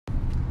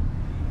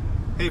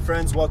Hey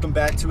friends, welcome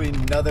back to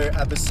another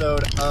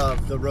episode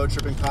of the Road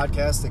Tripping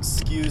Podcast.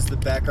 Excuse the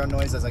background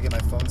noise as I get my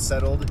phone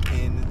settled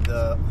in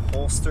the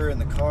holster in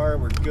the car.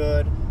 We're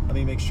good. Let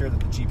me make sure that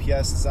the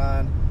GPS is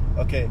on.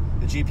 Okay,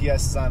 the GPS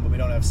is on, but we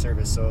don't have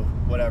service, so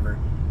whatever.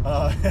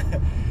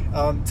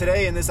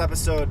 Today in this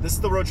episode, this is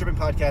the Road Tripping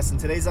Podcast. In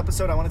today's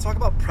episode, I want to talk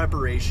about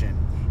preparation.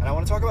 And I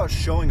want to talk about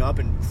showing up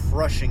and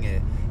crushing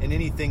it in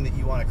anything that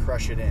you want to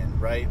crush it in,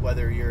 right?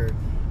 Whether you're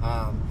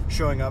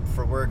showing up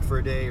for work for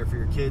a day or for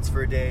your kids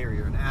for a day, or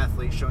you're an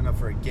athlete showing up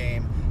for a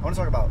game. I want to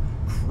talk about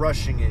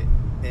crushing it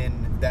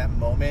in that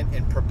moment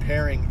and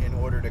preparing in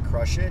order to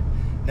crush it.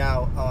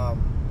 Now,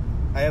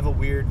 I have a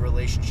weird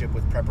relationship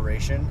with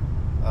preparation.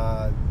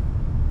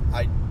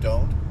 I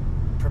don't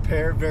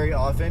prepare very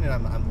often, and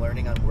I'm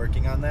learning, I'm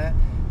working on that.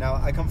 Now,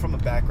 I come from a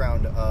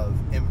background of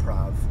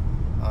improv.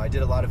 I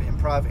did a lot of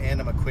improv, and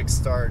I'm a quick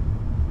start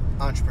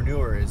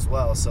entrepreneur as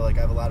well. So, I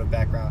have a lot of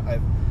background.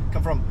 I've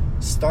come from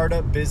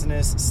startup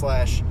business /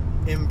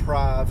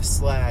 improv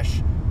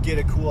 / get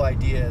a cool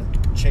idea,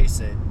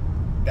 chase it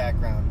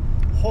background.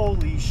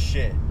 Holy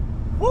shit.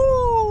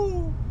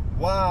 Woo!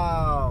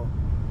 Wow.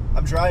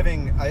 I'm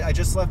driving. I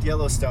just left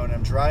Yellowstone.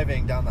 I'm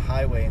driving down the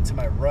highway, and to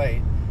my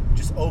right, it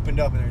just opened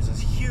up, and there's this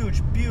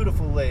huge,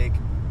 beautiful lake.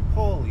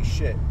 Holy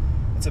shit.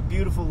 It's a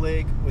beautiful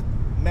lake with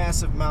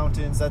massive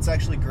mountains. That's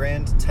actually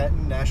Grand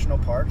Teton National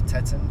Park.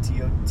 Teton,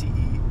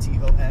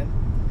 T-O-T-E-T-O-N.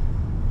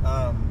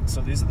 So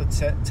these are the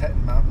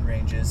Teton mountain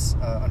ranges.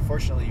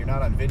 Unfortunately, you're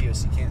not on video,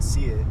 so you can't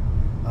see it.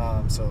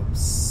 So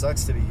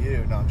sucks to be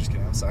you. No, I'm just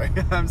kidding. I'm sorry.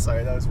 I'm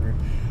sorry. That was weird.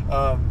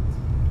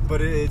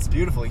 But it's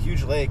beautiful. A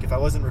huge lake. If I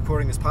wasn't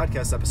recording this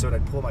podcast episode,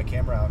 I'd pull my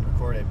camera out and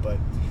record it. But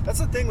that's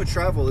the thing with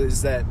travel,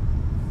 is that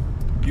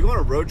you go on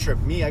a road trip.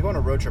 I go on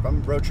a road trip.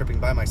 I'm road tripping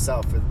by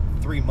myself for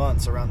 3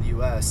 months around the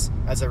U.S.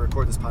 as I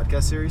record this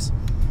podcast series.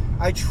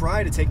 I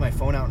try to take my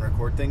phone out and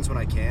record things when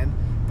I can.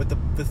 But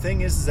the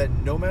thing is that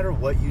no matter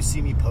what you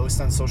see me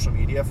post on social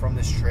media from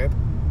this trip,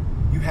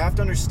 you have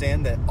to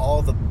understand that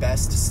all the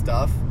best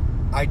stuff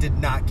I did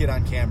not get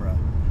on camera.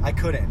 I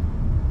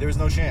couldn't. There was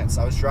no chance.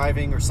 I was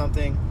driving or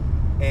something,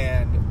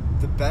 and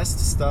the best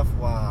stuff,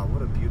 wow,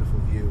 what a beautiful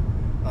view.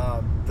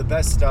 The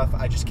best stuff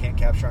I just can't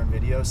capture on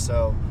video,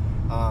 so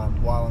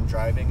while I'm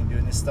driving and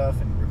doing this stuff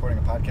and recording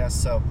a podcast.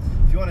 So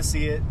if you want to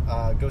see it,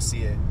 go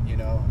see it.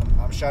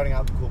 I'm shouting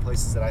out the cool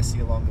places that I see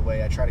along the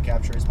way. I try to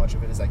capture as much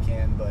of it as I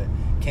can, but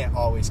can't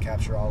always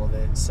capture all of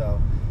it.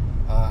 So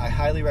I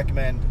highly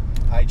recommend.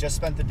 I just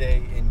spent the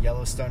day in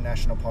Yellowstone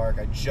National Park.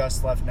 I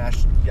just left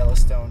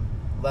Yellowstone,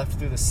 left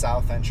through the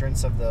south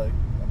entrance of the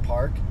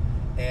park,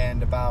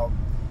 and about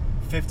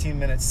 15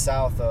 minutes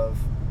south of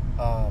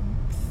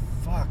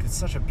it's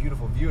such a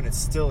beautiful view, and it's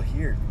still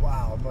here.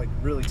 Wow, I'm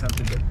really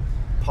tempted to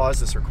pause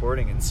this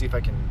recording and see if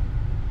I can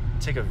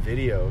take a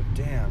video.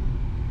 Damn.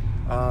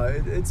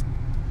 It's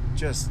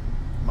just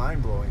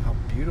mind-blowing how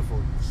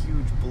beautiful,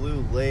 huge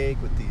blue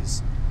lake with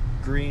these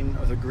green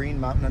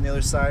mountain on the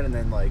other side, and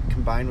then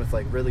combined with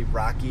really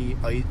rocky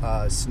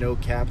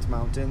snow-capped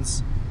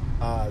mountains.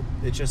 And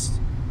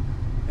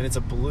it's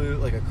a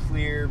blue, a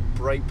clear,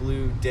 bright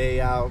blue day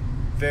out,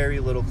 very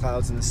little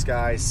clouds in the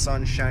sky,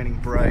 sun shining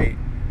bright,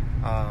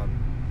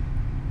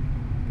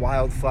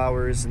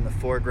 wildflowers in the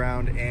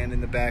foreground and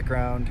in the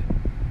background.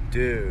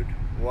 Dude,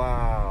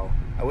 wow.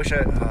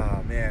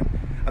 Oh man,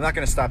 I'm not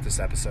gonna stop this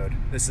episode.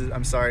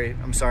 I'm sorry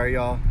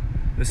y'all.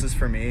 This is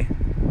for me.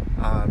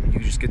 You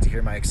just get to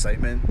hear my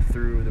excitement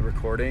through the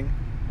recording.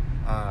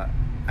 Oh,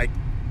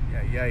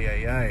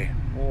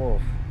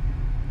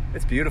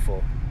 it's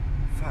beautiful.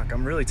 Fuck,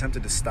 I'm really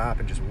tempted to stop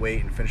and just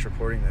wait and finish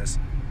recording this.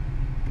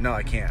 No,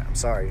 I can't. I'm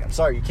sorry.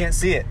 You can't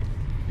see it.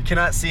 You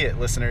cannot see it,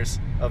 listeners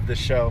of this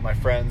show, my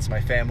friends,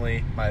 my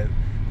family, my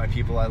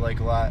people I like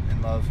a lot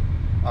and love.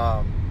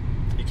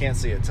 You can't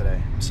see it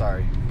today. I'm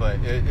sorry, but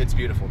it's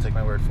beautiful. Take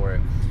my word for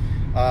it.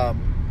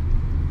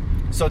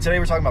 So today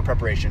we're talking about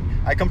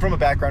preparation. I come from a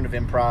background of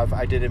improv.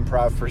 I did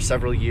improv for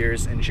several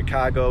years in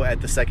Chicago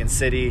at the Second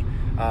City,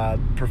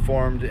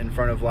 performed in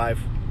front of live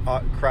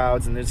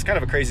crowds, and there's kind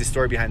of a crazy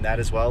story behind that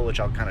as well, which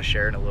I'll kind of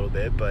share in a little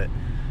bit. But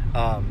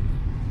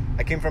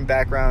I came from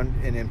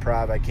background in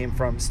improv. I came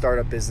from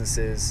startup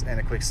businesses and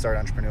a quick start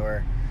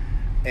entrepreneur.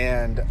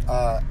 And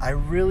I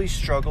really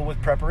struggle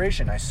with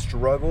preparation. I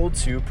struggle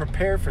to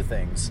prepare for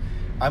things.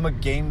 I'm a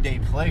game day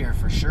player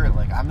for sure.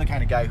 I'm the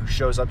kind of guy who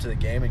shows up to the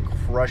game and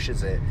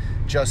crushes it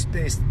just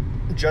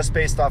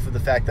based off of the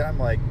fact that I'm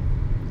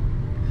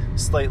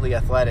slightly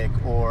athletic,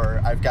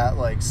 or I've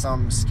got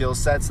some skill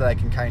sets that I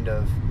can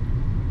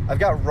I've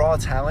got raw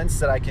talents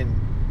that I can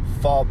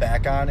fall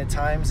back on at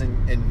times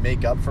and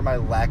make up for my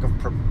lack of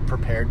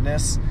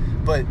preparedness.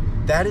 But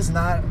that is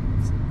not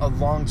a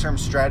long-term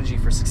strategy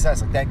for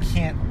success. That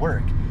can't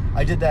work.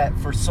 I did that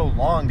for so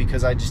long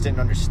because I just didn't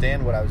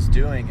understand what I was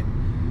doing,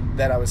 and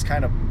that I was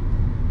kind of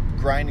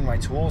grinding my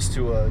tools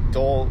to a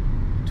dull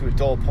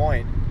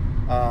point.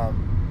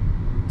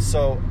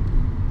 So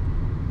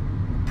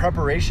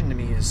preparation to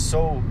me is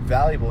so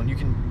valuable, and you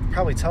can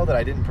probably tell that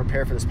I didn't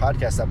prepare for this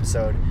podcast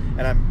episode,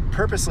 and I'm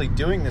purposely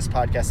doing this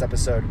podcast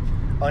episode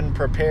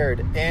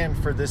unprepared,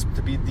 and for this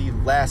to be the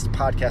last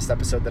podcast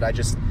episode that I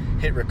just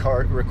hit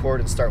record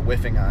and start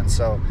whiffing on.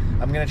 So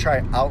I'm going to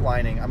try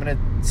outlining. I'm going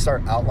to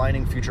start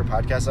outlining future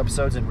podcast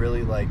episodes and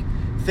really like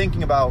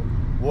thinking about,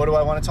 what do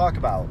I want to talk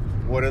about?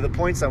 What are the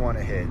points I want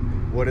to hit?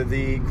 What are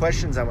the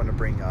questions I want to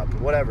bring up?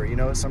 Whatever, so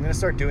I'm going to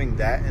start doing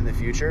that in the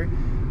future.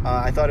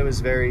 I thought it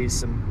was very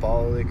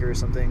symbolic or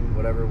something,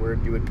 whatever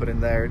word you would put in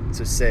there,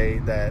 to say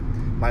that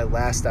my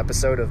last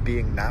episode of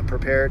being not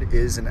prepared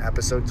is an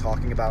episode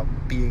talking about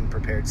being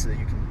prepared so that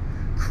you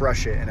can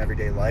crush it in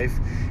everyday life.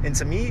 And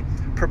to me,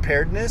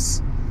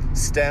 preparedness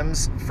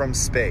stems from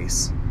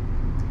space.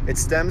 It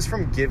stems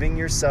from giving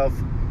yourself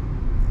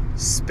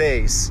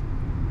space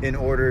in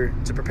order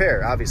to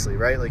prepare, obviously,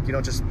 right? Like, you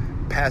don't just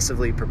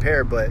passively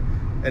prepare, but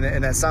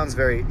and that sounds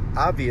very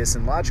obvious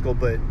and logical,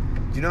 but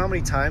do you know how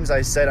many times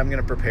I said I'm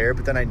going to prepare,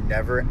 but then I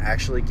never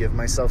actually give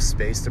myself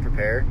space to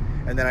prepare?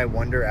 And then I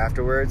wonder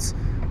afterwards,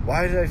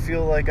 why did I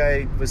feel like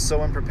I was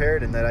so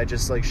unprepared and that I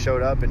just like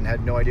showed up and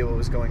had no idea what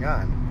was going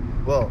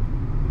on? Well,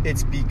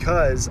 it's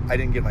because I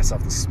didn't give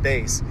myself the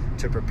space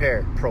to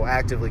prepare,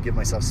 proactively give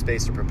myself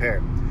space to prepare.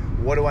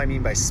 What do I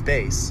mean by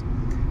space?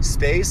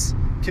 Space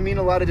can mean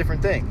a lot of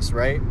different things,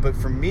 right? But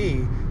for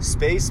me,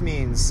 space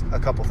means a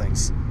couple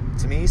things.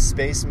 To me,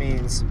 space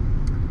means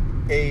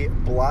a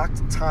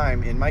blocked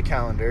time in my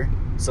calendar.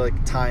 So like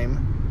a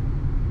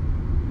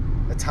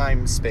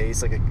time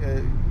space, like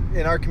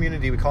in our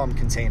community, we call them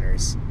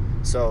containers.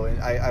 So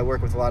I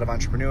work with a lot of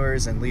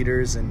entrepreneurs and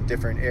leaders in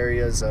different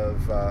areas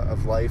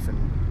of life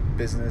and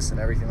business and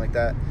everything like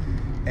that.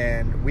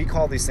 And we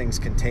call these things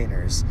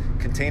containers.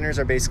 Containers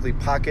are basically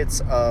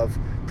pockets of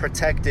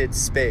protected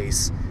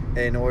space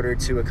in order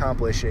to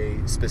accomplish a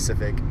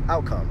specific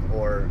outcome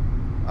or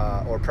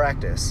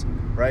practice,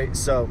 right?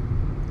 So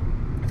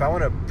if I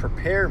want to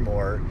prepare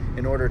more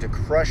in order to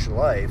crush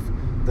life,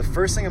 the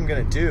first thing I'm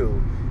going to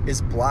do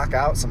is block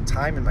out some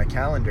time in my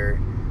calendar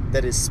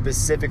that is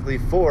specifically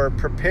for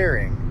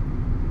preparing.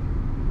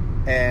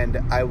 And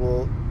I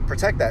will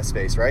protect that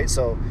space, right?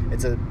 So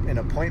it's an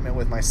appointment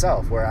with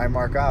myself where I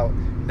mark out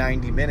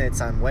 90 minutes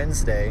on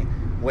Wednesday,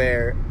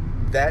 where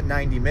that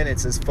 90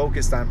 minutes is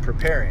focused on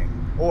preparing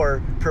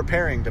or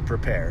preparing to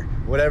prepare,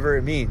 whatever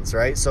it means,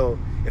 right? So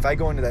if I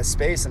go into that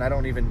space and I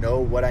don't even know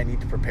what I need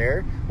to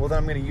prepare, well, then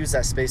I'm going to use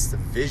that space to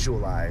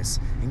visualize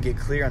and get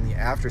clear on the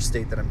after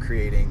state that I'm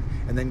creating,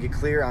 and then get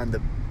clear on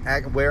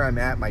where I'm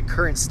at, my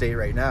current state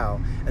right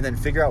now, and then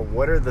figure out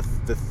what are the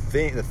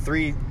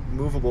three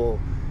movable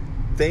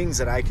things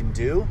that I can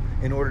do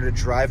in order to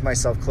drive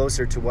myself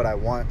closer to what I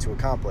want to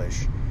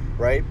accomplish,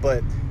 right?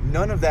 But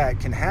none of that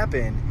can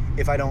happen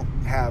if I don't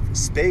have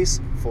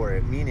space for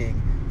it,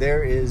 meaning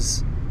there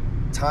is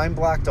time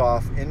blocked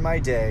off in my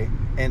day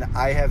and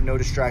I have no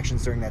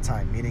distractions during that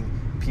time, meaning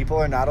people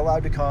are not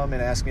allowed to come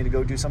and ask me to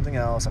go do something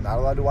else. I'm not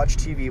allowed to watch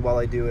TV while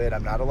I do it.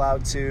 I'm not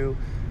allowed to,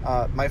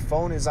 my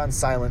phone is on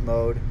silent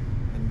mode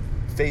and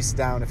face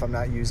down if I'm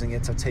not using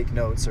it to take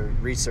notes or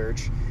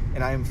research.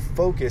 And I am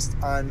focused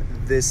on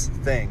this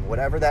thing,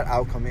 whatever that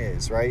outcome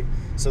is, right?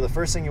 So the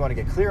first thing you want to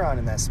get clear on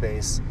in that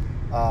space,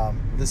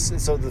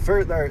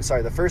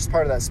 the first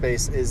part of that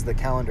space is the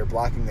calendar,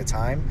 blocking the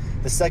time.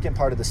 The second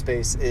part of the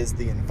space is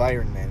the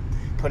environment,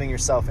 putting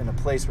yourself in a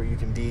place where you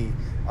can be,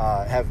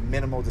 have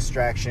minimal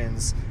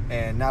distractions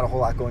and not a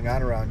whole lot going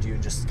on around you,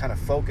 and just kind of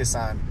focus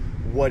on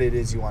what it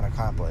is you want to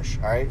accomplish.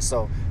 All right.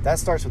 So that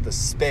starts with the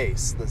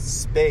space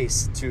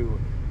to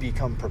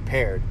become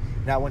prepared.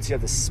 Now, once you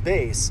have the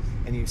space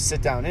and you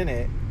sit down in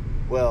it,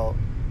 well,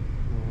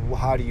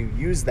 how do you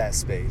use that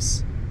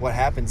space? What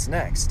happens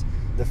next?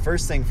 The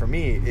first thing for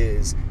me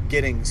is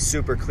getting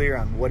super clear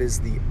on what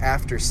is the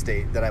after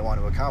state that I want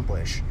to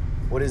accomplish.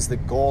 What is the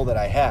goal that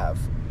I have?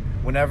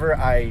 Whenever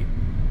I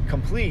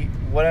complete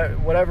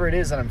whatever it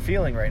is that I'm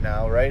feeling right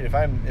now, right? If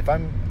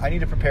I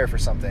need to prepare for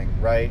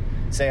something, right?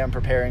 Say I'm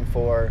preparing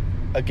for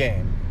a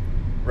game,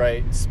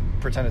 right?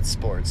 Pretend it's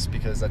sports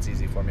because that's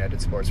easy for me. I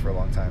did sports for a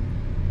long time.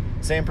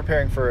 Say I'm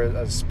preparing for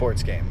a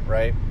sports game,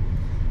 right?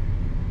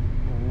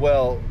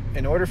 Well,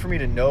 in order for me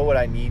to know what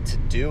I need to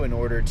do in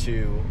order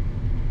to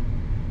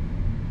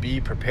be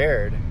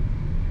prepared,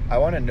 I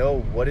want to know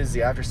what is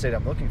the after state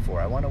I'm looking for.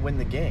 I want to win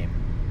the game.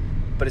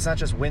 But it's not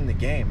just win the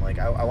game. Like,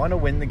 I want to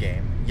win the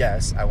game.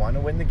 Yes, I want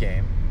to win the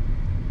game.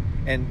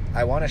 And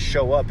I want to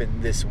show up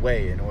in this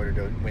way in order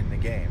to win the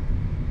game.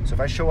 So if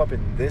I show up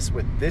in this,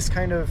 with this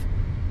kind of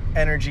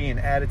energy and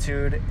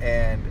attitude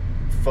and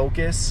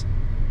focus,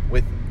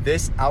 with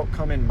this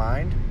outcome in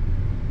mind,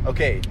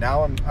 okay,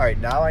 now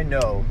I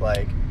know,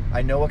 like,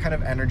 I know what kind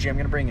of energy I'm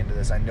going to bring into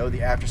this. I know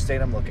the after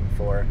state I'm looking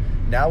for.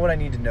 Now what I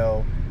need to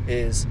know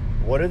is,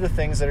 what are the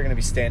things that are going to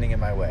be standing in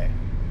my way?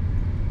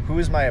 Who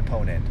is my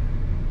opponent?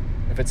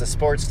 If it's a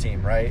sports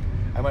team, right?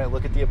 I might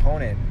look at the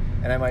opponent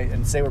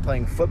and say we're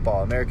playing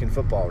football, American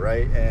football,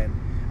 right? And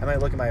I might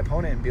look at my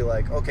opponent and be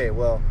like, okay,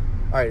 well,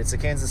 all right, it's the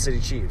Kansas City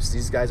Chiefs.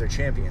 These guys are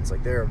champions.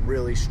 Like, they're a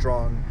really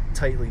strong,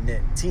 tightly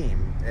knit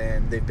team,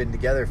 and they've been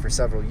together for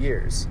several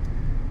years.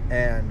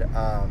 And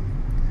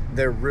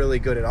they're really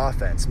good at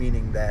offense,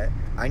 meaning that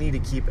I need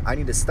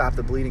to stop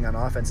the bleeding on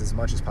offense as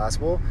much as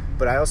possible,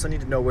 but I also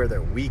need to know where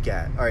they're weak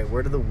at. All right,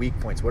 where are the weak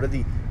points? What are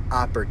the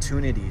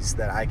opportunities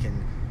that I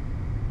can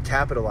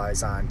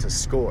capitalize on to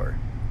score,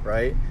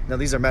 right? Now,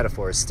 these are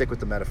metaphors. Stick with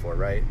the metaphor,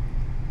 right?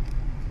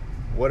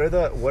 What are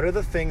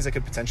the things that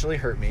could potentially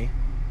hurt me?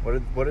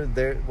 What are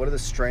the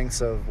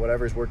strengths of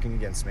whatever's working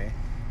against me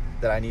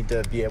that I need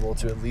to be able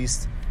to at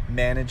least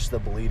manage the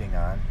bleeding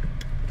on?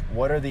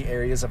 What are the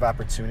areas of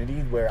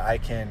opportunity where I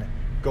can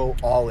go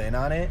all in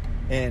on it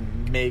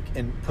and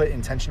put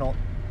intentional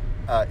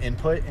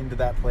input into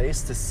that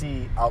place to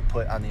see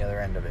output on the other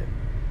end of it?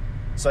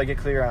 So I get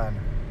clear on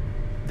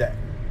that.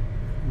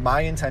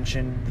 My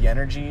intention, the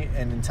energy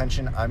and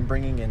intention I'm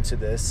bringing into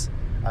this,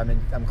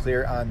 I'm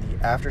clear on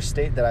the after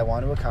state that I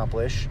want to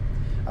accomplish.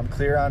 I'm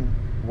clear on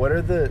what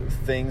are the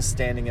things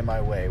standing in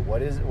my way.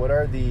 What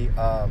are the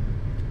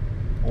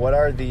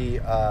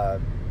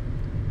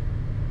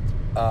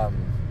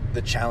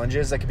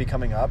challenges that could be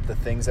coming up, the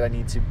things that I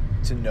need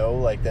to know,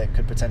 like, that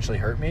could potentially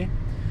hurt me.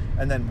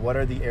 And then what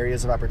are the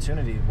areas of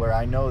opportunity where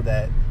I know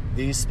that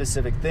these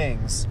specific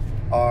things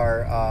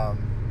are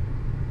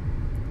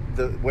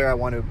where I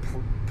want to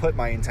put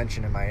my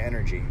intention and my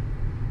energy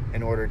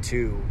in order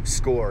to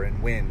score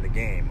and win the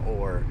game,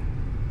 or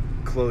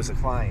close a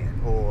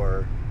client,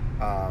 or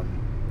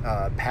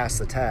pass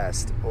the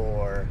test,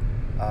 or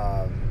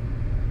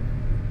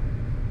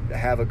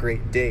have a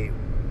great date,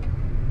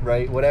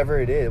 right? Whatever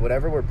it is,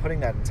 whatever we're putting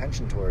that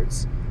intention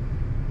towards,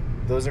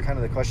 those are kind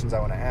of the questions I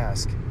want to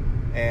ask.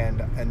 And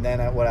then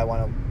what I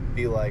want to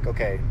be like,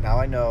 okay, now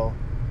I know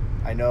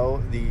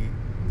the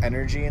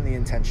energy and the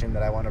intention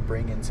that I want to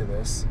bring into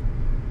this.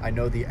 I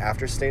know the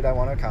after state I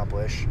want to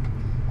accomplish.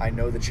 I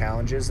know the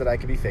challenges that I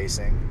could be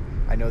facing.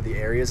 I know the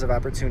areas of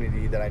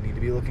opportunity that I need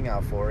to be looking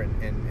out for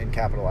and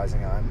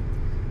capitalizing on.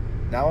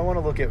 Now I want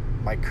to look at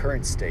my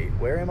current state.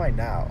 Where am I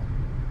now?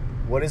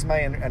 What is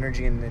my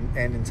energy and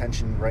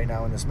intention right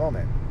now in this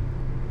moment?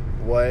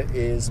 What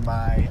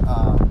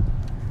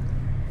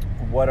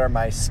are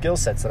my skill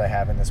sets that I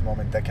have in this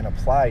moment that can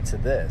apply to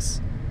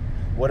this?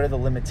 What are the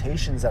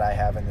limitations that I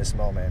have in this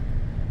moment,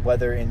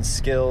 whether in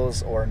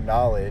skills or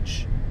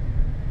knowledge,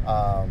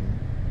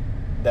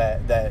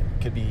 that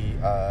could be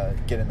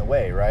get in the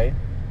way, right?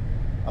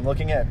 I'm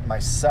looking at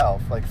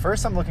myself. Like,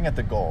 first I'm looking at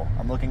the goal.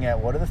 I'm looking at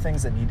what are the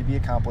things that need to be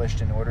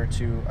accomplished in order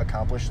to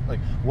accomplish,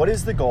 like, what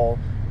is the goal?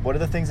 What are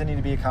the things that need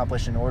to be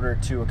accomplished in order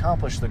to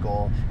accomplish the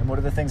goal? And what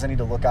are the things I need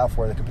to look out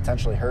for that could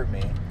potentially hurt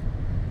me?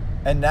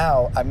 And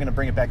now I'm going to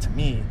bring it back to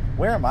me.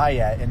 Where am I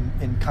at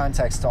in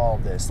context to all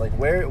of this? Like,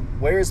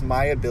 where is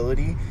my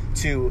ability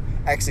to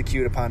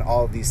execute upon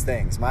all of these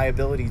things? My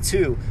ability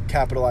to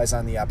capitalize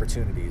on the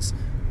opportunities.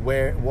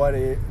 What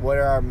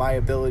is my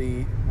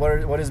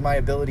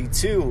ability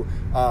to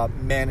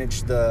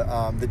manage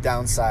the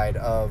downside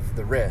of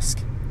the risk?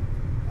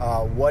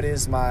 What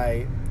is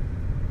my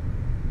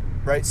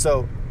right?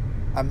 So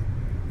I'm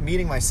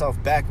meeting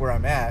myself back where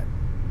I'm at,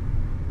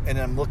 and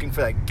I'm looking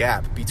for that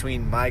gap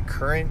between my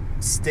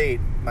current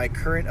state, my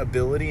current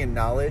ability and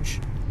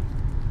knowledge,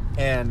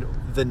 and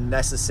the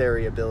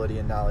necessary ability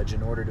and knowledge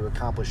in order to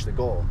accomplish the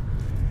goal.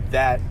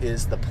 That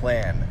is the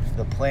plan.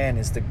 The plan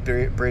is to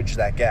bridge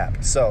that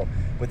gap. So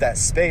with that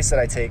space that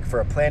I take for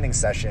a planning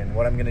session,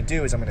 what I'm going to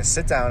do is I'm going to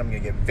sit down, I'm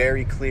going to get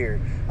very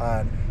clear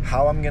on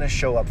how I'm going to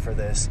show up for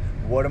this.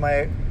 What am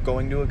I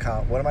trying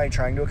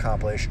to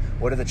accomplish?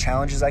 What are the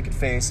challenges I could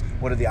face?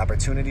 What are the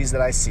opportunities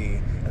that I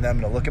see? And then I'm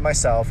going to look at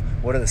myself.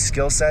 What are the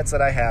skill sets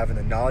that I have and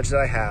the knowledge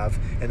that I have?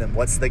 And then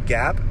what's the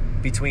gap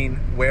between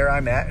where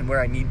I'm at and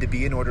where I need to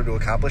be in order to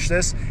accomplish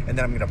this? And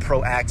then I'm going to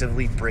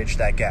proactively bridge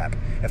that gap.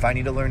 If I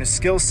need to learn a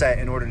skill set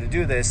in order to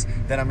do this,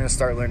 then I'm going to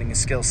start learning a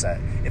skill set.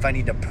 If I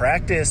need to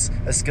practice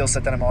a skill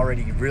set that I'm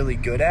already really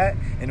good at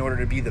in order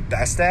to be the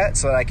best at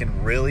so that I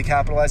can really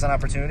capitalize on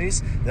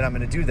opportunities, then I'm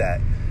going to do that.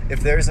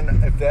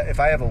 If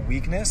I have a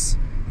weakness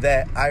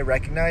that I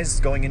recognize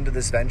going into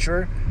this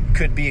venture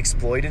could be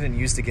exploited and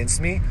used against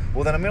me,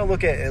 well, then I'm going to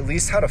look at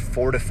least how to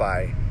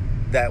fortify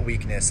that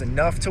weakness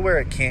enough to where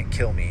it can't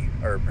kill me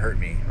or hurt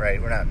me,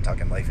 right? We're not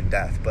talking life and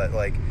death, but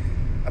like,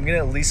 I'm going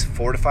to at least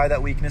fortify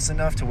that weakness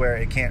enough to where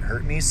it can't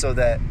hurt me, so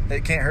that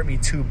it can't hurt me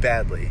too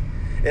badly.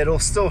 It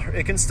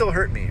can still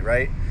hurt me,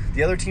 right?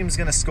 The other team's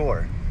going to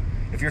score.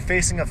 If you're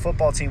facing a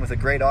football team with a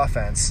great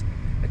offense,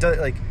 it does,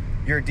 like,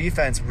 your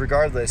defense,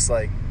 regardless,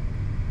 like,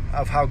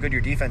 of how good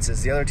your defense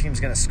is, the other team's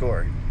going to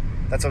score.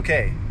 That's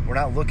okay. We're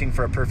not looking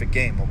for a perfect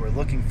game. What we're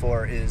looking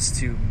for is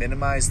to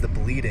minimize the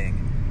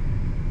bleeding,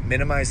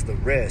 minimize the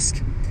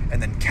risk,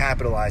 and then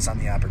capitalize on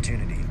the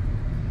opportunity.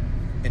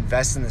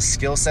 Invest in the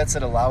skill sets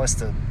that allow us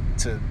to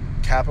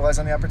capitalize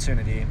on the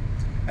opportunity,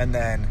 and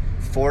then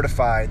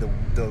fortify the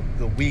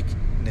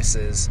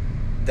weaknesses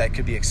that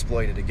could be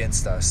exploited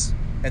against us,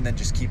 and then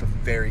just keep a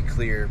very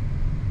clear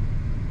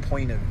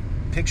point of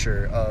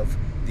picture of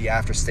the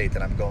after state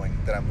that I'm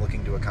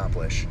looking to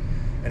accomplish.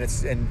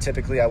 And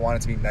typically I want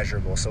it to be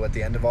measurable. So at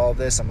the end of all of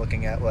this, I'm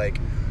looking at, like,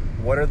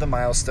 what are the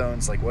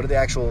milestones, like what are the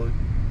actual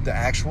the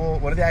actual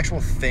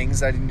things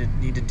that I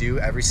need to do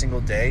every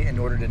single day in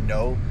order to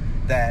know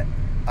that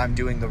I'm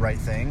doing the right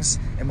things.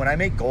 And when I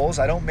make goals,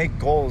 I don't make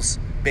goals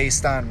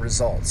based on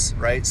results,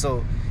 right?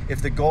 So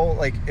if the goal,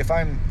 like if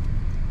I'm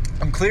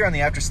clear on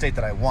the after state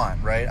that I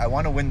want, right? I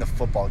want to win the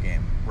football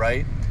game,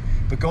 right?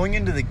 But going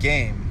into the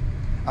game,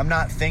 I'm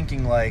not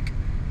thinking like,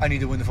 I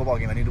need to win the football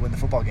game. I need to win the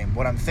football game.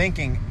 What I'm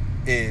thinking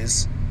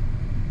is,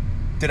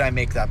 did I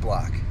make that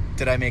block?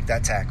 Did I make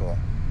that tackle?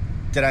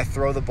 Did I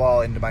throw the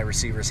ball into my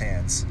receiver's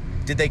hands?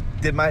 Did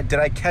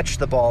I catch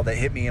the ball that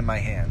hit me in my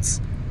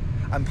hands?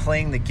 I'm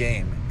playing the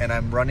game and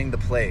I'm running the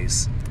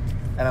plays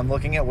and I'm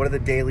looking at what are the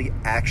daily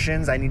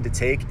actions I need to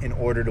take in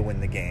order to win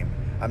the game.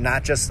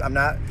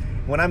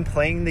 When I'm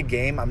playing the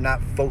game, I'm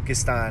not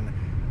focused on,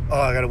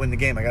 I got to win the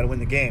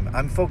game.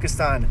 I'm focused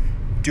on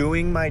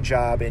doing my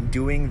job and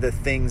doing the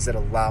things that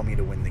allow me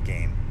to win the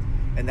game.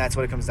 And that's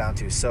what it comes down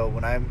to. So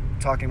when I'm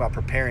talking about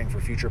preparing for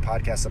future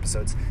podcast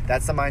episodes,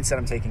 that's the mindset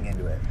I'm taking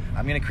into it.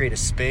 I'm going to create a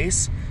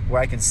space where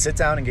I can sit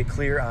down and get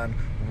clear on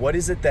what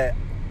is the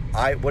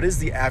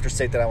after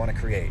state that I want to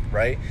create,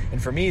 right?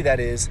 And for me, that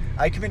is,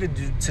 I committed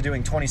to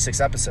doing 26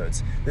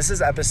 episodes. This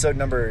is episode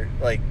number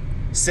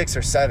 6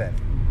 or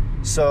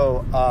 7.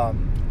 So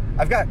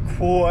I've got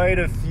quite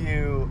a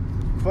few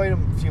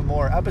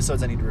more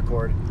episodes I need to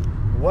record.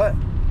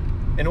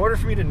 In order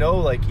for me to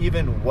know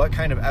even what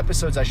kind of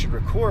episodes I should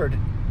record,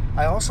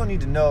 I also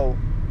need to know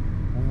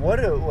what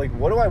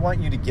do I want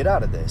you to get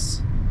out of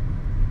this?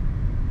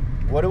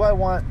 What do I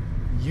want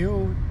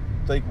you,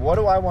 what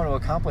do I want to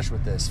accomplish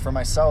with this for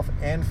myself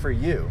and for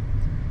you?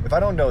 If I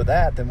don't know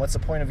that, then what's the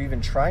point of even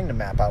trying to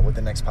map out what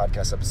the next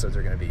podcast episodes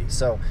are going to be?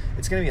 So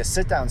it's going to be a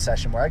sit-down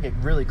session where I get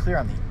really clear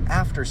on the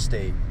after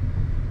state.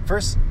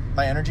 First,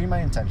 my energy, my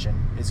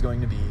intention is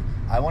going to be,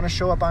 I want to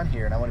show up on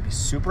here and I want to be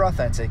super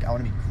authentic. I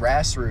want to be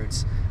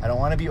grassroots. I don't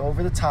want to be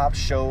over the top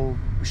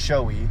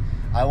showy.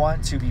 I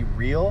want to be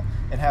real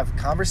and have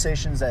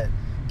conversations that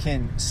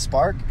can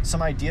spark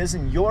some ideas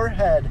in your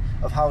head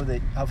of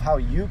how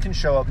you can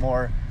show up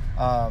more,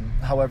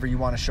 however you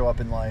want to show up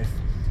in life.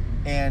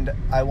 And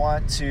I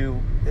want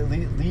to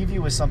leave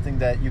you with something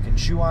that you can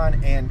chew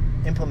on and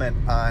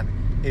implement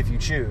on if you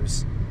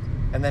choose.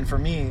 And then for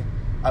me,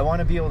 I want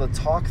to be able to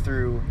talk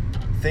through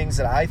things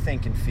that I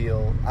think and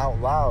feel out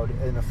loud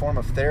in a form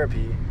of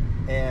therapy.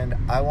 And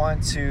I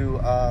want to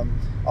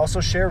also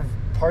share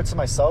parts of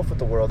myself with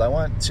the world. I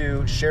want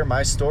to share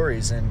my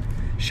stories and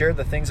share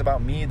the things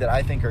about me that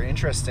I think are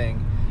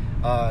interesting,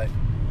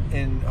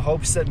 in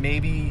hopes that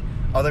maybe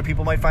other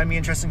people might find me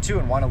interesting too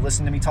and want to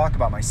listen to me talk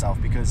about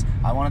myself, because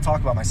I want to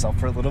talk about myself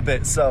for a little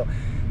bit. So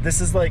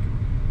this is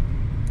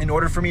in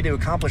order for me to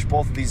accomplish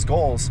both of these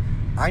goals,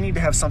 I need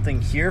to have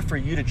something here for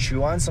you to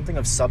chew on, something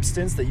of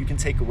substance that you can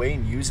take away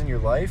and use in your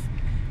life.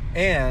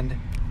 And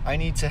I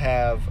need to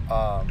have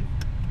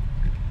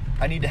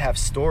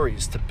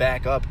stories to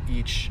back up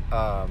each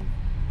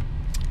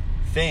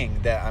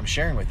thing that I'm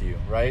sharing with you,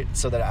 right?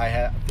 So that I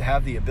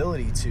have the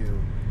ability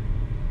to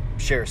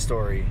share a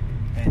story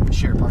and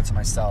share parts of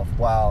myself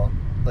while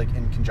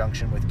in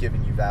conjunction with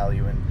giving you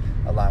value and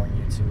allowing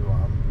you to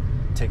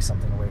take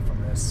something away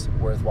from this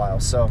worthwhile.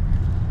 So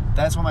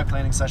that's what my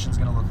planning session is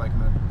going to look like. I'm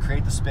going to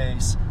create the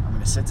space. I'm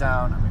going to sit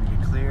down. I'm going to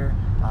get clear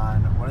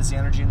on what is the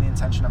energy and the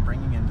intention I'm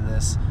bringing into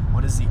this.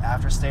 What is the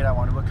after state I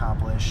want to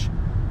accomplish?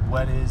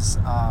 What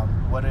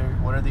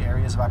are the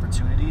areas of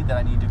opportunity that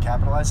I need to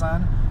capitalize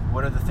on?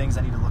 What are the things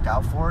I need to look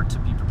out for to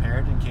be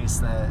prepared in case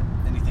that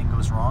anything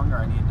goes wrong or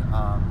I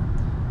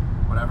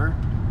need whatever?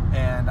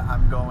 And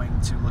I'm going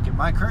to look at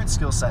my current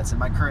skill sets and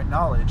my current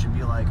knowledge and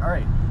be like, all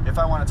right, if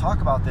I want to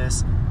talk about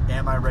this,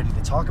 am I ready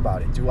to talk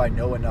about it? Do I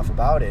know enough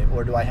about it,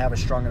 or do I have a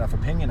strong enough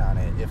opinion on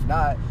it? If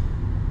not,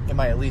 am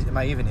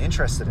I even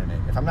interested in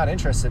it? If I'm not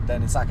interested,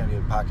 then it's not going to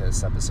be a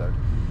podcast episode.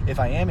 If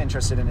I am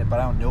interested in it, but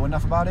I don't know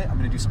enough about it, I'm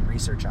going to do some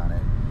research on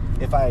it.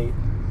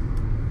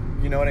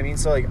 You know what I mean?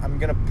 So I'm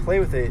going to play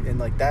with it,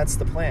 and that's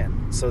the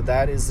plan. So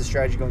that is the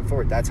strategy going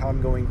forward. That's how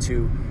I'm going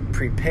to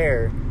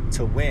prepare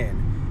to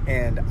win.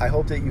 And I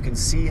hope that you can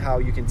see how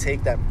you can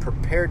take that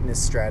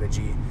preparedness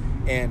strategy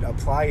and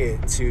apply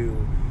it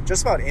to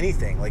just about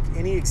anything,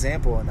 any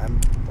example. And I'm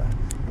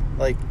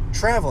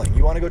traveling.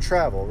 You want to go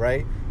travel,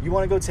 right? You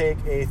want to go take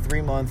a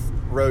 3-month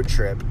road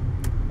trip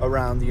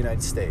around the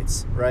United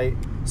States, right?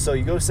 So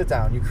you go sit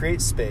down, you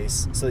create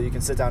space so that you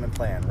can sit down and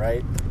plan,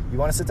 right? You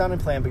want to sit down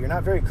and plan, but you're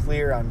not very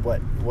clear on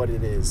what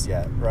it is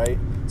yet, right?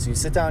 So you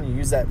sit down, you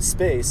use that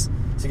space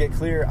to get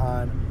clear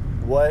on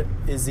what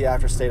is the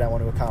after state I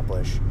want to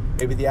accomplish.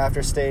 Maybe the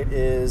after state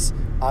is,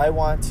 I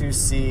want to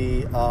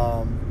see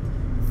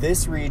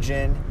this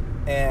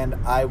region and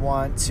I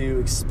want to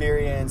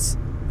experience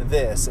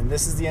this, and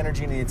this is the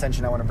energy and the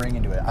intention I want to bring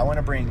into it. I want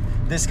to bring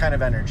this kind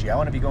of energy. I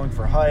want to be going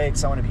for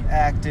hikes. I want to be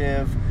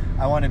active.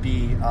 I want to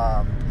be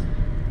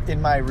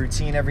in my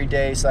routine every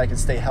day so I can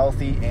stay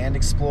healthy and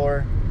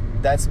explore.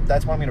 That's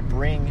what I'm going to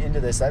bring into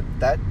this.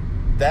 That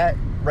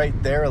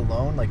right there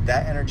alone,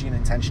 that energy and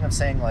intention of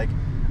saying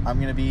I'm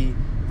going to be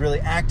really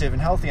active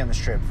and healthy on this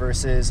trip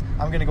versus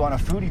I'm going to go on a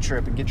foodie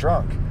trip and get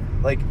drunk.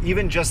 Like,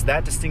 even just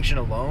that distinction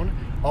alone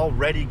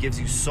already gives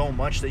you so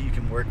much that you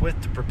can work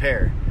with to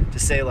prepare. To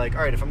say, like,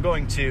 all right, if I'm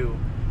going to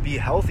be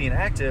healthy and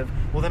active,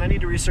 well, then I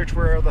need to research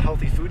where are the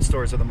healthy food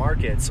stores or the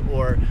markets,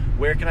 or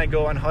where can I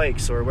go on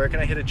hikes, or where can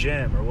I hit a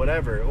gym, or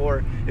whatever.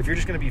 Or if you're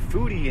just going to be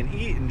foodie and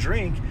eat and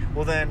drink,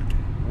 well, then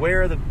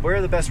where are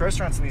the best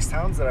restaurants in these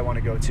towns that I want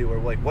to go to, or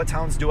like what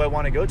towns do I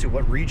want to go to,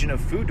 what region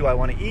of food do I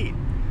want to eat?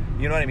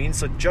 You know what I mean?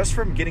 So just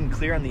from getting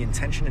clear on the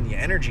intention and the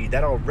energy,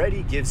 that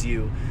already gives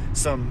you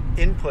some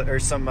input or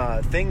some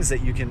things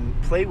that you can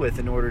play with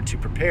in order to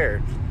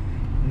prepare.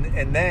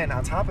 And then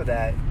on top of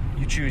that,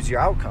 you choose your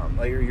outcome,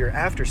 like your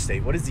after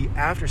state. What is the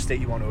after state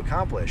you want to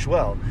accomplish?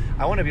 Well,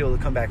 I want to be able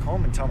to come back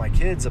home and tell my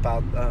kids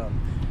about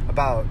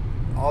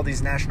all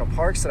these national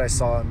parks that I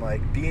saw and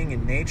like being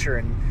in nature.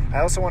 And I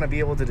also want to be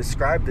able to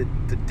describe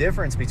the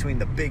difference between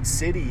the big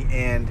city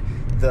and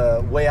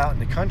the way out in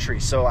the country.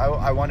 So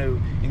I want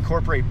to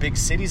incorporate big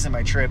cities in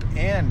my trip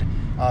and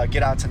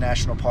get out to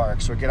national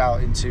parks or get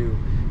out into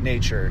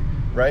nature,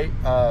 right?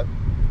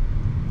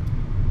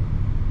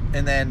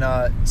 And then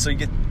so you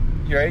get,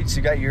 right? So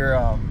you got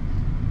your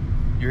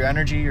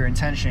energy, your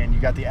intention,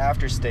 you got the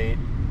after state.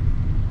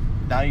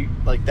 Now you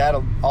like that,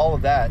 all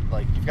of that,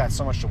 like you've got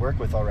so much to work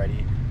with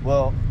already.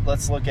 Well,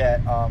 let's look at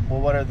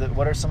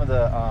what are some of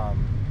the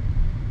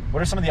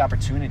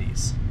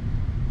opportunities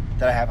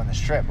that I have on this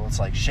trip? Well, it's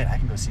like, shit, I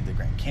can go see the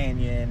Grand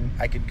Canyon.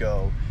 I could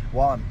go,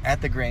 while I'm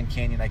at the Grand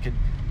Canyon, I could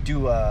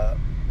do a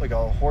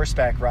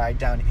horseback ride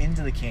down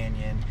into the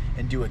canyon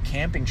and do a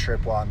camping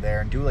trip while I'm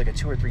there and do like a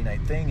 2 or 3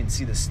 night thing and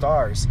see the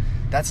stars.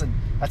 That's an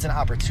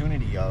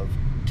opportunity of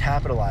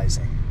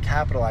capitalizing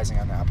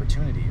on the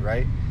opportunity,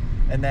 right?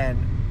 And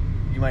then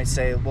you might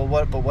say, well,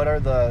 what are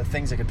the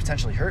things that could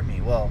potentially hurt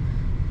me? Well,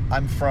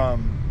 I'm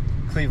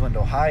from Cleveland,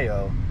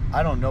 Ohio.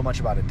 I don't know much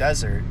about a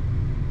desert.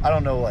 I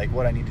don't know like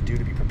what I need to do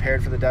to be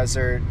prepared for the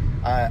desert.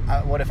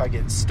 What if I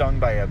get stung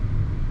by a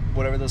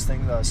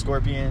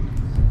scorpion?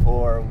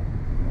 Or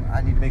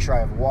I need to make sure I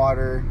have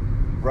water,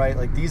 right?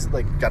 Like these,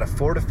 like, got to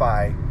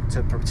fortify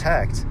to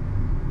protect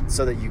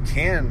so that you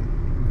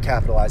can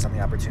capitalize on the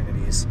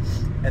opportunities.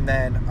 And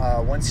then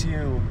once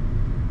you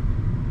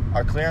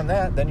are clear on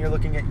that, then you're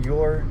looking at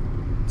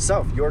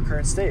yourself, your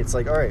current state. It's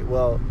like, all right,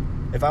 well,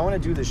 if I want to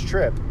do this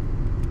trip,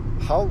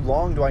 how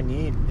long do I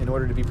need in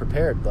order to be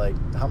prepared? Like,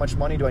 how much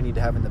money do I need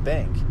to have in the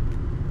bank?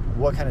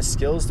 What kind of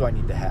skills do I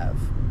need to have?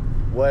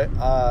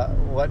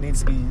 What needs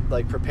to be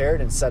like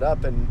prepared and set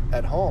up and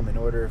at home in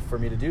order for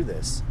me to do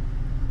this?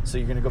 So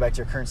you're going to go back to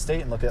your current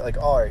state and look at like,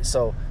 all right,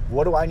 so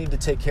what do I need to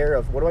take care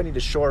of? What do I need to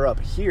shore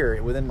up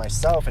here within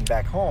myself and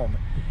back home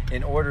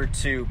in order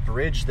to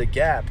bridge the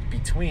gap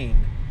between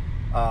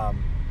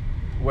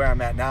where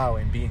I'm at now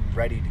and being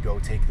ready to go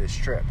take this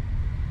trip?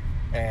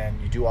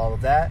 And you do all of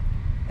that,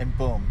 and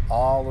boom,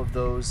 all of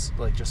those,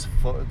 like just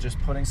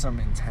putting some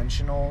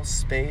intentional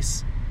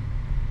space,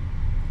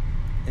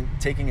 and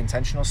taking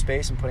intentional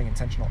space and putting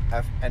intentional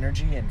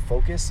energy and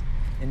focus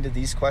into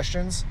these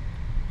questions,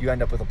 you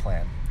end up with a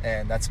plan.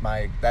 And that's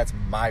my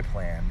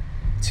plan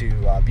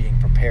to being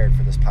prepared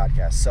for this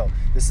podcast. So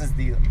this is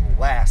the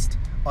last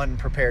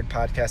unprepared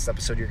podcast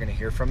episode you're going to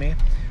hear from me.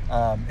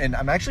 And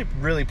I'm actually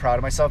really proud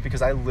of myself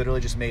because I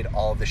literally just made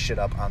all of this shit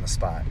up on the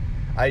spot.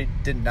 I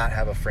did not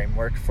have a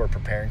framework for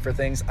preparing for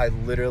things. I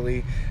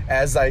literally,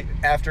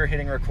 after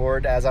hitting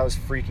record, as I was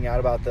freaking out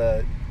about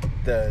the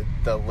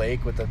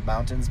lake with the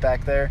mountains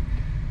back there,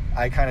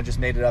 I kind of just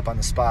made it up on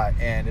the spot,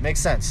 and it makes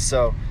sense.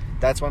 So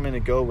that's what I'm going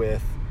to go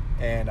with,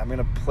 and I'm going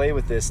to play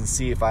with this and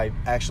see if I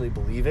actually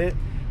believe it.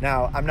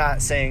 Now, I'm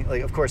not saying,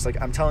 like, of course,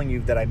 like, I'm telling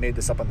you that I made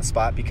this up on the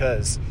spot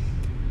because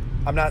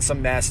I'm not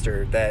some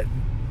master that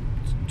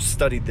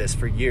studied this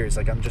for years.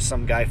 Like, I'm just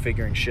some guy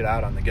figuring shit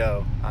out on the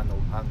go,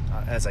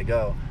 as I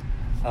go.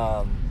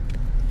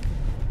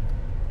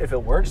 If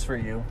it works for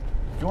you,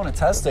 if you want to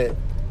test it,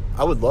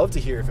 I would love to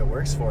hear if it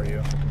works for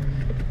you,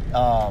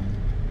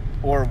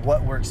 or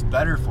what works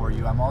better for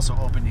you. I'm also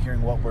open to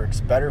hearing what works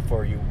better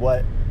for you.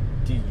 What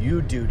do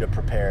you do to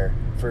prepare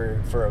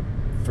for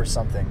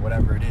something,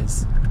 whatever it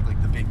is, like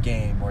the big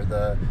game or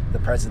the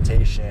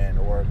presentation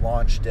or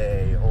launch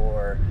day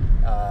or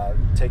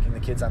taking the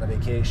kids on a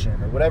vacation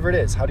or whatever it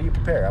is? How do you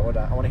prepare? I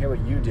want to hear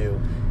what you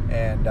do,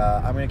 and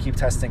I'm going to keep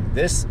testing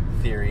this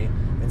theory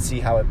and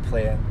see how it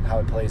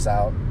plays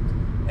out.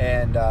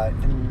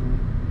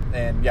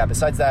 And yeah,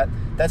 besides that,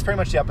 that's pretty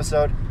much the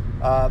episode.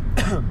 I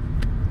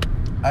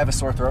have a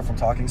sore throat from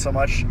talking so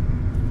much,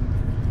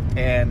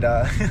 and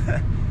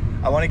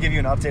I want to give you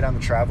an update on the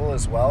travel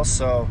as well.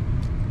 So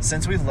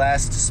since when we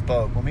last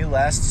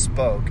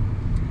spoke,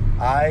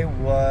 I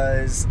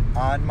was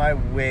on my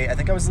way. I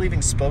think I was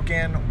leaving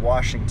Spokane,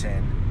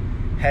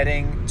 Washington,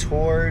 heading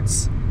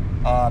towards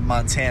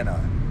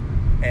Montana,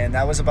 and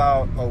that was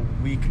about a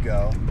week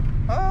ago.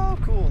 Oh,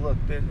 cool! Look,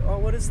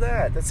 what is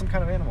that? That's some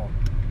kind of animal.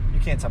 You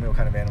can't tell me what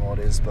kind of animal it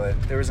is,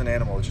 but there was an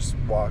animal that just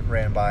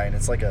ran by, and it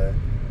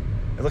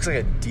looks like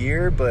a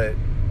deer, but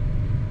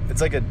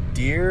it's like a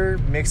deer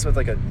mixed with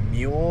like a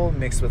mule,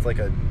 mixed with like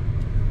a,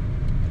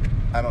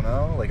 I don't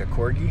know, like a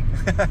corgi.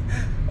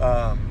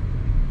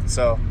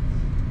 So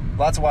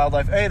lots of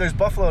wildlife. Hey, there's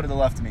buffalo to the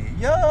left of me.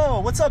 Yo,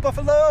 what's up,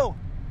 buffalo?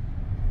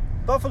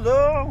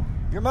 Buffalo,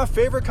 you're my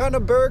favorite kind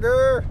of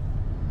burger.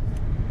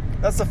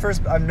 That's the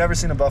first, I've never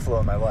seen a buffalo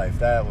in my life.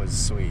 That was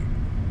sweet.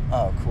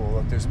 Oh, cool.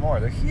 Look, there's more.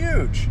 They're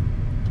huge.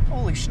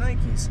 Holy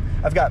shnikes.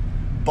 I've got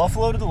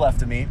buffalo to the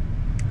left of me,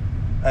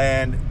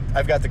 and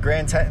I've got the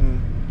Grand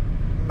Teton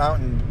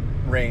mountain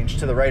range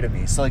to the right of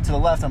me. So like to the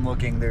left I'm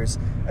looking, there's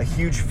a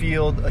huge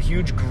field, a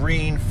huge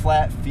green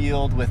flat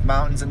field with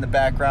mountains in the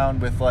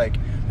background with like,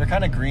 they're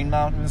kind of green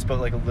mountains but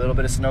like a little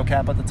bit of snow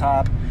cap at the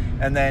top.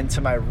 And then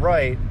to my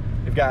right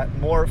you've got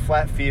more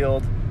flat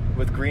field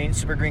with green,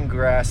 super green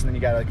grass, and then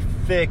you got like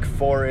thick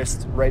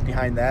forest right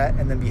behind that,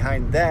 and then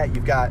behind that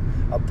you've got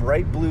a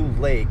bright blue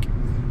lake,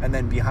 and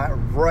then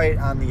behind, right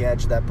on the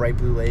edge of that bright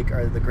blue lake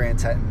are the Grand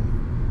Teton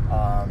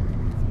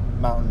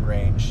mountain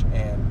range.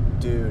 And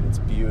dude, it's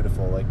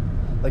beautiful.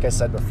 Like I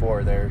said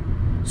before, they're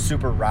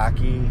super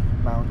rocky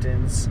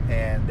mountains,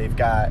 and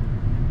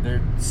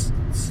they're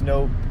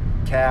snow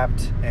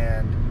capped,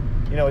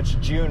 and you know, it's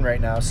June right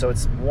now, so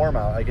it's warm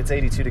out. Like, it's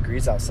 82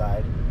 degrees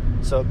outside.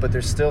 So, but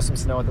there's still some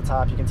snow at the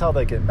top. You can tell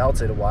like it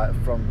melted a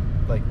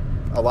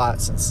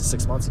lot since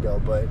 6 months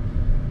ago, but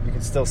you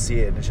can still see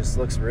it, and it just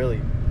looks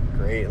really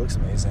great. It looks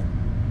amazing.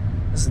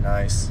 This is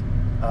nice.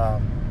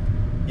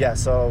 Yeah,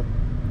 so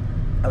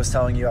I was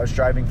telling you, I was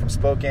driving from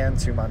Spokane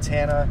to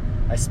Montana.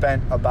 I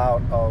spent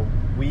a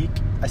week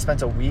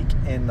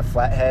in the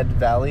Flathead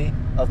Valley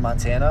of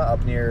Montana,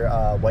 up near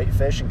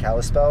Whitefish and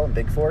Kalispell and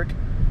Big Fork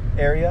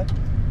area,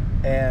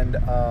 and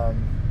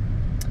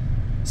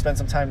spent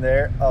some time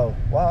there. Oh,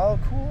 wow,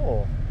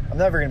 cool. I'm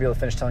never going to be able to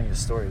finish telling you the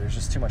story. There's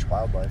just too much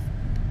wildlife.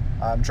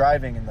 I'm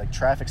driving, and like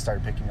traffic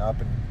started picking up,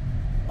 and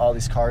all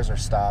these cars are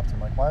stopped. I'm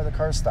like, why are the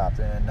cars stopped?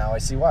 And now I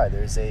see why.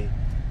 There's a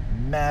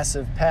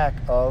massive pack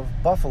of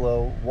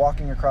buffalo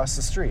walking across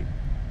the street.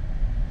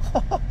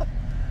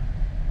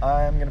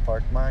 I'm going to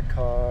park my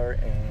car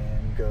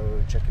and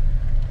go check it.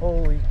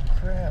 Holy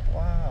crap,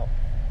 wow.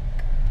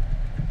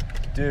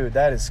 Dude,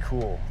 that is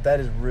cool. That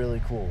is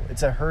really cool.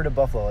 It's a herd of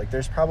buffalo. Like,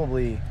 there's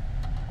probably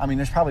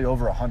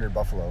over 100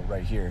 buffalo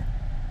right here.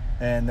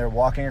 And they're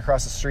walking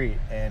across the street,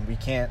 and we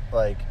can't,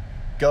 like,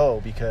 go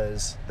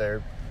because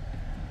they're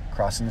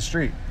crossing the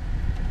street.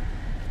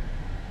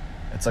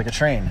 It's like a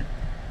train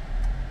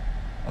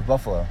of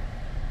buffalo.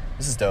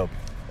 This is dope.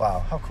 Wow,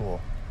 how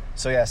cool.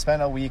 So yeah, I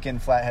spent a week in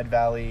Flathead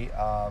Valley,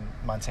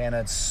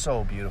 Montana. It's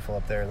so beautiful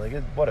up there.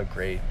 Like, what a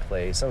great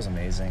place. That was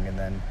amazing. And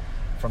then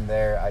from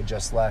there, I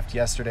just left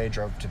yesterday,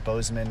 drove to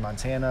Bozeman,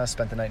 Montana,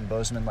 spent the night in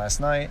Bozeman last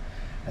night.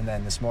 And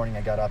then this morning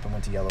I got up and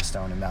went to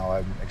Yellowstone, and now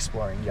I'm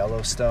exploring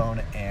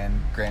Yellowstone and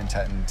Grand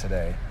Teton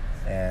today.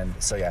 And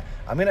so yeah,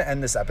 I'm gonna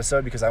end this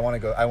episode because I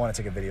want to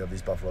take a video of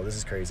these buffalo. This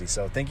is crazy.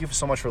 So thank you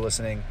so much for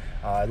listening.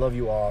 I love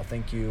you all.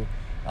 Thank you.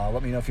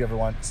 Let me know if you ever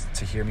want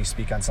to hear me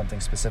speak on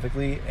something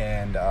specifically,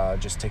 and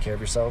just take care of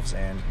yourselves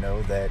and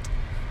know that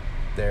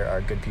there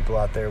are good people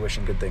out there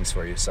wishing good things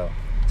for you. So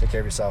take care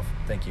of yourself.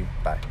 Thank you.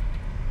 Bye.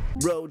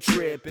 Road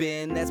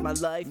tripping, that's my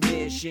life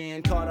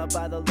mission. Caught up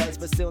by the lights,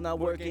 but still not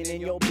working in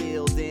your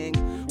building.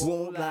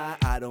 Won't lie,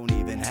 I don't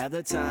even have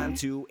the time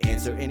to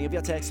answer any of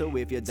your texts. So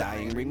if you're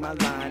dying, ring my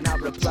line, I'll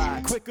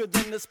reply quicker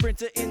than the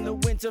sprinter in the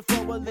winter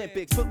for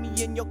Olympics. Put me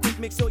in your quick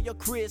mix or your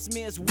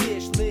Christmas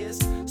wish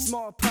list.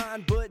 Small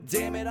pond, but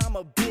damn it, I'm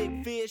a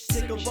big fish.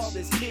 Sick of all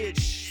this kid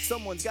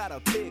someone's gotta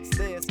fix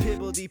this.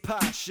 Pibbledy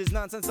posh is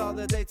nonsense, all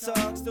that they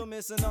talk. Still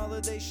missing all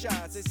of they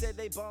shots. They said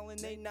they ballin',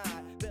 they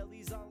not.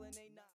 Belly's all